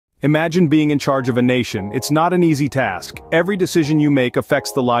Imagine being in charge of a nation. It's not an easy task. Every decision you make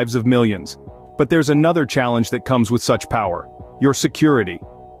affects the lives of millions. But there's another challenge that comes with such power: your security.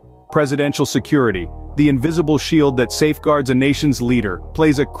 Presidential security, the invisible shield that safeguards a nation's leader,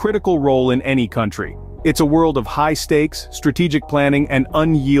 plays a critical role in any country. It's a world of high stakes, strategic planning, and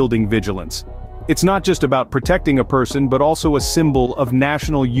unyielding vigilance. It's not just about protecting a person but also a symbol of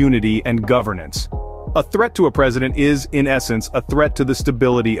national unity and governance. A threat to a president is, in essence, a threat to the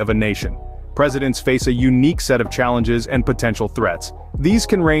stability of a nation. Presidents face a unique set of challenges and potential threats. These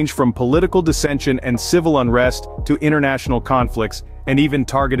can range from political dissension and civil unrest to international conflicts and even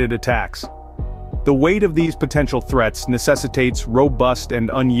targeted attacks. The weight of these potential threats necessitates robust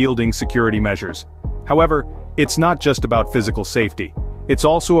and unyielding security measures. However, it's not just about physical safety. It's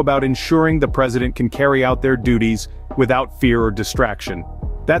also about ensuring the president can carry out their duties without fear or distraction.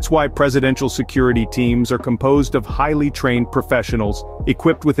 That's why presidential security teams are composed of highly trained professionals,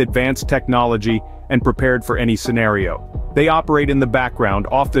 equipped with advanced technology, and prepared for any scenario. They operate in the background,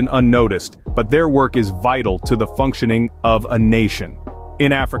 often unnoticed, but their work is vital to the functioning of a nation.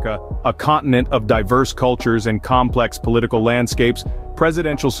 In Africa, a continent of diverse cultures and complex political landscapes,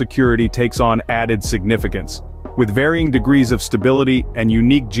 presidential security takes on added significance. With varying degrees of stability and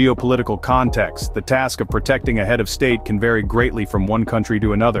unique geopolitical contexts, the task of protecting a head of state can vary greatly from one country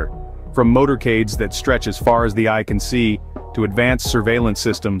to another. From motorcades that stretch as far as the eye can see, to advanced surveillance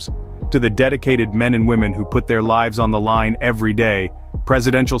systems, to the dedicated men and women who put their lives on the line every day,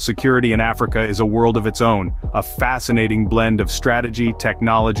 presidential security in Africa is a world of its own, a fascinating blend of strategy,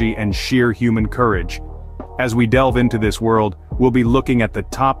 technology, and sheer human courage. As we delve into this world, we'll be looking at the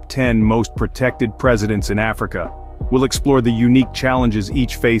top 10 most protected presidents in Africa. We'll explore the unique challenges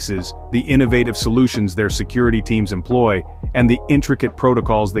each faces, the innovative solutions their security teams employ, and the intricate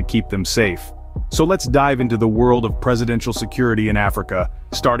protocols that keep them safe. So let's dive into the world of presidential security in Africa,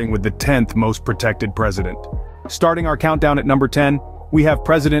 starting with the 10th most protected president. Starting our countdown at number 10, we have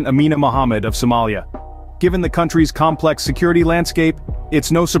President Amina Mohammed of Somalia. Given the country's complex security landscape,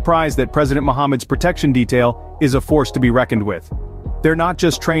 it's no surprise that President Mohammed's protection detail is a force to be reckoned with. They're not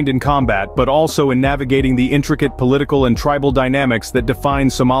just trained in combat but also in navigating the intricate political and tribal dynamics that define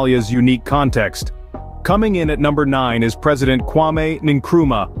Somalia's unique context. Coming in at number 9 is President Kwame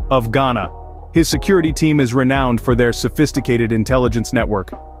Nkrumah of Ghana. His security team is renowned for their sophisticated intelligence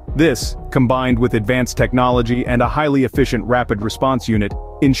network. This, combined with advanced technology and a highly efficient rapid response unit,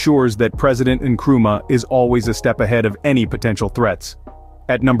 ensures that President Nkrumah is always a step ahead of any potential threats.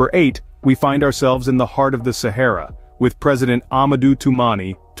 At number 8, we find ourselves in the heart of the Sahara, with President Amadou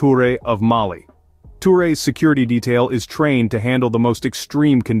Toumani Touré of Mali. Touré's security detail is trained to handle the most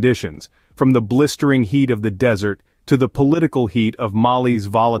extreme conditions, from the blistering heat of the desert to the political heat of Mali's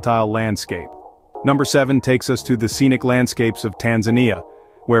volatile landscape. Number 7 takes us to the scenic landscapes of Tanzania,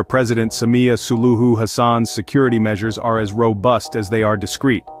 where President Samia Suluhu Hassan's security measures are as robust as they are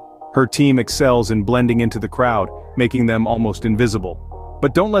discreet. Her team excels in blending into the crowd, making them almost invisible.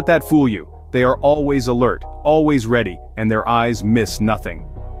 But don't let that fool you. They are always alert, always ready, and their eyes miss nothing.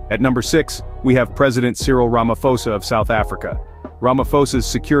 At number 6, we have President Cyril Ramaphosa of South Africa. Ramaphosa's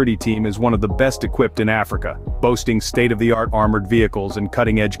security team is one of the best equipped in Africa, boasting state-of-the-art armored vehicles and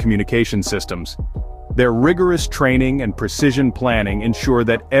cutting-edge communication systems. Their rigorous training and precision planning ensure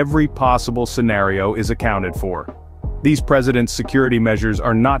that every possible scenario is accounted for. These presidents' security measures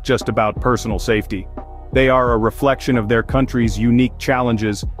are not just about personal safety. They are a reflection of their country's unique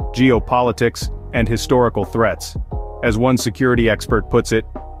challenges, geopolitics, and historical threats. As one security expert puts it,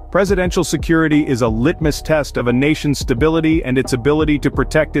 presidential security is a litmus test of a nation's stability and its ability to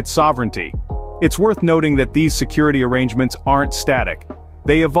protect its sovereignty. It's worth noting that these security arrangements aren't static.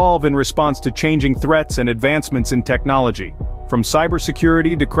 They evolve in response to changing threats and advancements in technology. From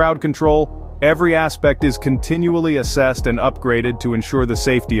cybersecurity to crowd control, every aspect is continually assessed and upgraded to ensure the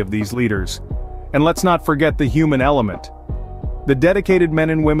safety of these leaders. And let's not forget the human element. The dedicated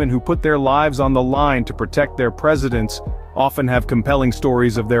men and women who put their lives on the line to protect their presidents often have compelling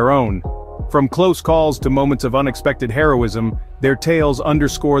stories of their own. From close calls to moments of unexpected heroism, their tales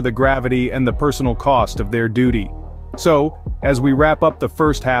underscore the gravity and the personal cost of their duty. So, as we wrap up the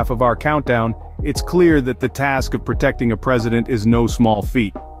first half of our countdown, it's clear that the task of protecting a president is no small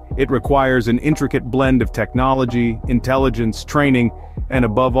feat. It requires an intricate blend of technology, intelligence, training, and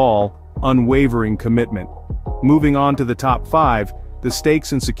above all, unwavering commitment. Moving on to the top 5, the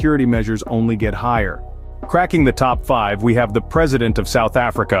stakes and security measures only get higher. Cracking the top 5, we have the President of South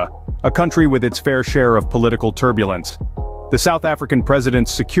Africa, a country with its fair share of political turbulence. The South African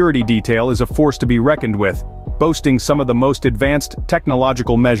president's security detail is a force to be reckoned with, boasting some of the most advanced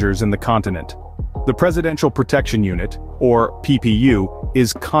technological measures in the continent. The Presidential Protection Unit, or PPU,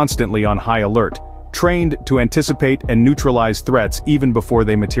 is constantly on high alert, trained to anticipate and neutralize threats even before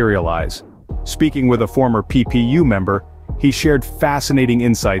they materialize. Speaking with a former PPU member, he shared fascinating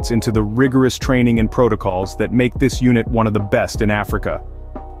insights into the rigorous training and protocols that make this unit one of the best in Africa.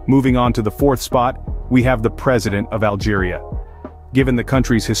 Moving on to the fourth spot, we have the President of Algeria. Given the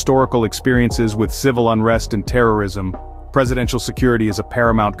country's historical experiences with civil unrest and terrorism, presidential security is a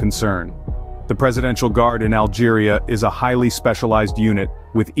paramount concern. The Presidential Guard in Algeria is a highly specialized unit,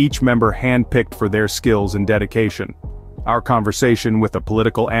 with each member handpicked for their skills and dedication. Our conversation with a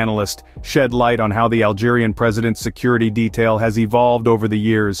political analyst shed light on how the Algerian president's security detail has evolved over the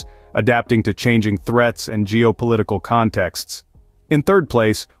years, adapting to changing threats and geopolitical contexts. In third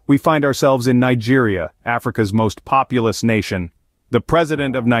place, we find ourselves in Nigeria, Africa's most populous nation. The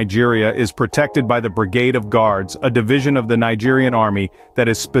President of Nigeria is protected by the Brigade of Guards, a division of the Nigerian army that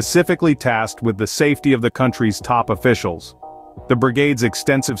is specifically tasked with the safety of the country's top officials. The brigade's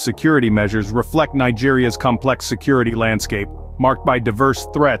extensive security measures reflect Nigeria's complex security landscape, marked by diverse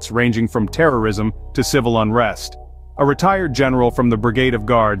threats ranging from terrorism to civil unrest. A retired general from the Brigade of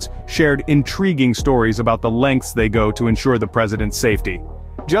Guards shared intriguing stories about the lengths they go to ensure the president's safety.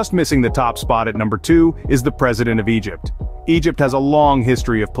 Just missing the top spot at number 2 is the President of Egypt. Egypt has a long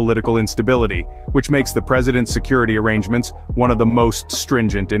history of political instability, which makes the president's security arrangements one of the most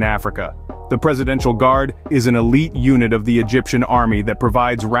stringent in Africa. The Presidential Guard is an elite unit of the Egyptian army that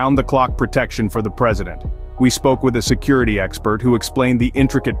provides round-the-clock protection for the president. We spoke with a security expert who explained the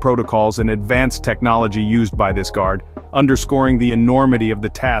intricate protocols and advanced technology used by this guard, underscoring the enormity of the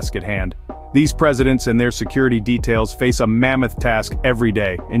task at hand. These presidents and their security details face a mammoth task every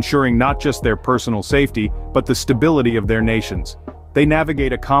day, ensuring not just their personal safety, but the stability of their nations. They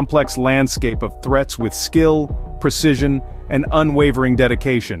navigate a complex landscape of threats with skill, precision, and unwavering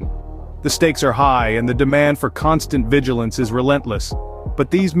dedication. The stakes are high and the demand for constant vigilance is relentless.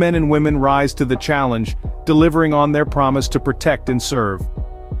 But these men and women rise to the challenge, delivering on their promise to protect and serve.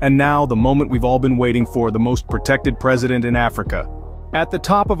 And now, the moment we've all been waiting for, the most protected president in Africa. At the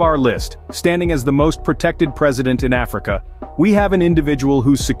top of our list, standing as the most protected president in Africa, we have an individual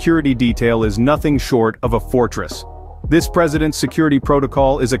whose security detail is nothing short of a fortress. This president's security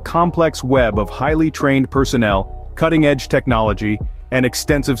protocol is a complex web of highly trained personnel, cutting-edge technology, and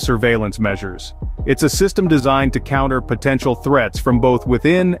extensive surveillance measures. It's a system designed to counter potential threats from both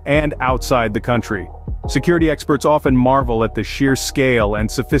within and outside the country. Security experts often marvel at the sheer scale and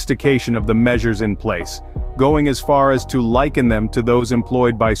sophistication of the measures in place, going as far as to liken them to those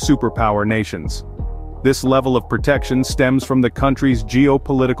employed by superpower nations. This level of protection stems from the country's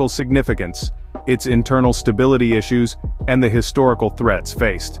geopolitical significance, its internal stability issues, and the historical threats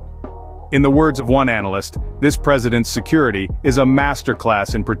faced. In the words of one analyst, this president's security is a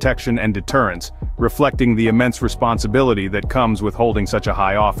masterclass in protection and deterrence, reflecting the immense responsibility that comes with holding such a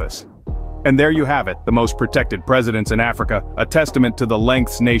high office. And there you have it, the most protected presidents in Africa, a testament to the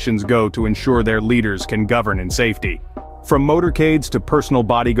lengths nations go to ensure their leaders can govern in safety. From motorcades to personal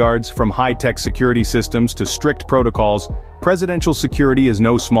bodyguards, from high-tech security systems to strict protocols, presidential security is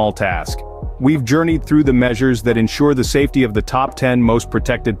no small task. We've journeyed through the measures that ensure the safety of the top 10 most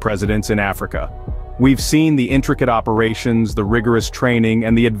protected presidents in Africa. We've seen the intricate operations, the rigorous training,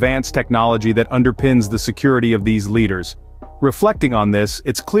 and the advanced technology that underpins the security of these leaders. Reflecting on this,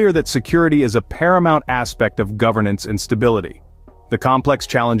 it's clear that security is a paramount aspect of governance and stability. The complex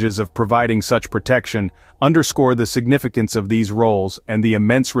challenges of providing such protection underscore the significance of these roles and the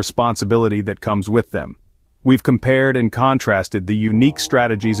immense responsibility that comes with them. We've compared and contrasted the unique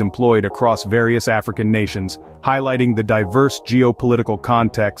strategies employed across various African nations, highlighting the diverse geopolitical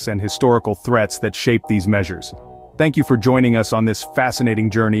contexts and historical threats that shape these measures. Thank you for joining us on this fascinating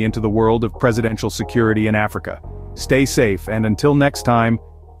journey into the world of presidential security in Africa. Stay safe, and until next time,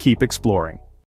 keep exploring.